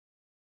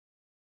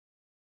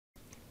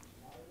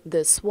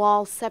This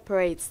wall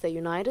separates the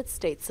United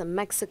States and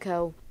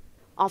Mexico.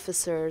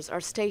 Officers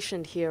are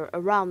stationed here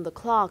around the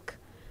clock.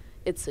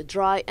 It's a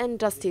dry and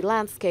dusty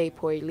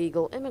landscape where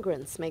illegal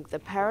immigrants make the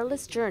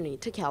perilous journey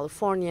to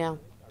California.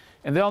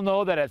 And they'll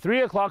know that at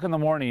 3 o'clock in the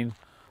morning,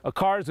 a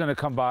car is going to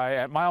come by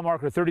at mile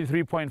marker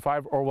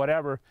 33.5 or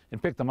whatever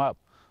and pick them up.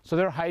 So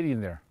they're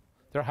hiding there.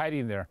 They're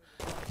hiding there.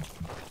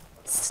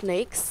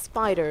 Snakes,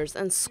 spiders,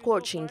 and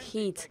scorching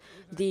heat.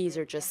 These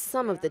are just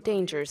some of the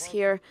dangers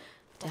here.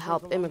 To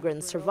help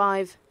immigrants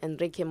survive,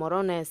 Enrique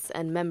Morones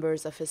and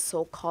members of his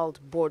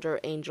so-called Border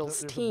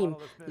Angels team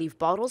leave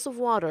bottles of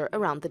water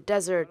around the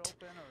desert.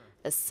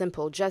 A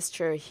simple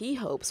gesture he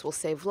hopes will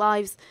save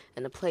lives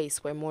in a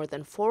place where more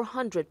than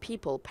 400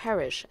 people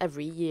perish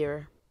every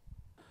year.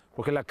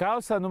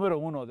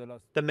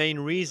 The main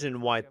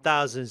reason why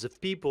thousands of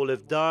people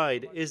have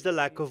died is the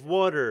lack of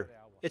water.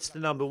 It's the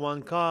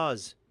 #1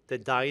 cause. They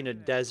die in a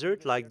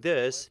desert like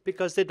this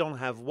because they don't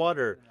have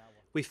water.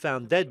 We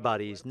found dead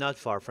bodies not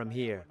far from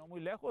here.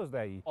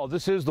 Oh,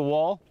 this is the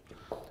wall,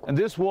 and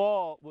this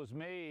wall was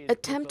made...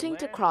 Attempting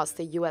to cross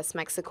the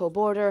U.S.-Mexico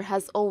border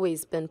has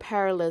always been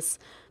perilous,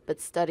 but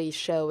studies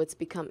show it's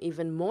become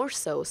even more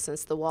so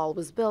since the wall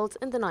was built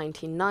in the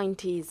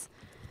 1990s.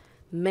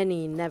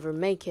 Many never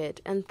make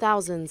it, and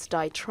thousands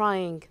die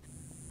trying.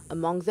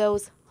 Among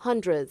those,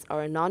 hundreds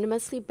are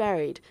anonymously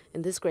buried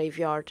in this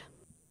graveyard.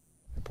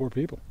 Poor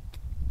people,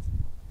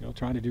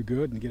 trying to do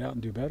good and get out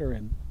and do better,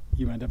 and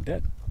you end up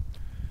dead.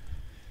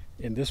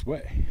 In this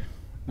way,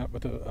 not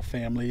with a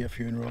family, a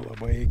funeral,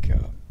 a wake,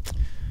 a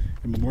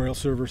memorial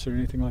service or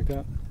anything like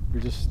that.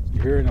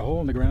 You're here in a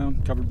hole in the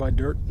ground covered by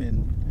dirt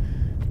in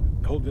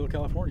Holtville,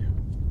 California.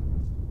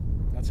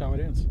 That's how it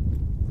ends.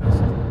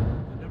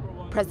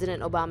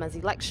 President Obama's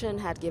election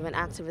had given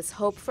activists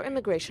hope for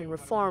immigration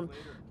reform,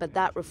 but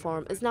that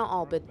reform is now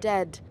all but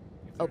dead.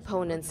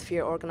 Opponents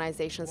fear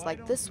organizations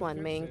like this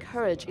one may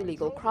encourage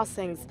illegal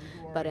crossings,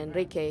 but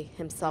Enrique,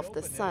 himself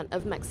the son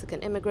of Mexican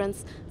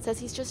immigrants, says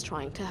he's just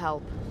trying to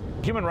help.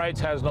 Human rights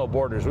has no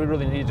borders. We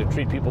really need to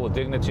treat people with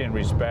dignity and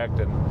respect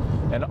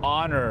and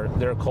honor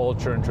their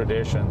culture and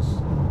traditions.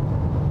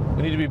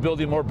 We need to be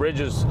building more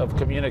bridges of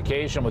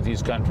communication with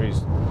these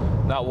countries,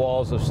 not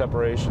walls of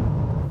separation.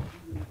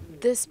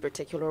 This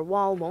particular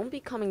wall won't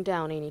be coming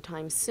down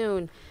anytime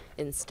soon.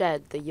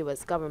 Instead, the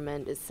U.S.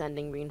 government is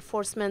sending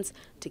reinforcements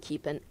to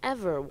keep an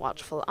ever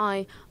watchful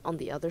eye on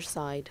the other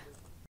side.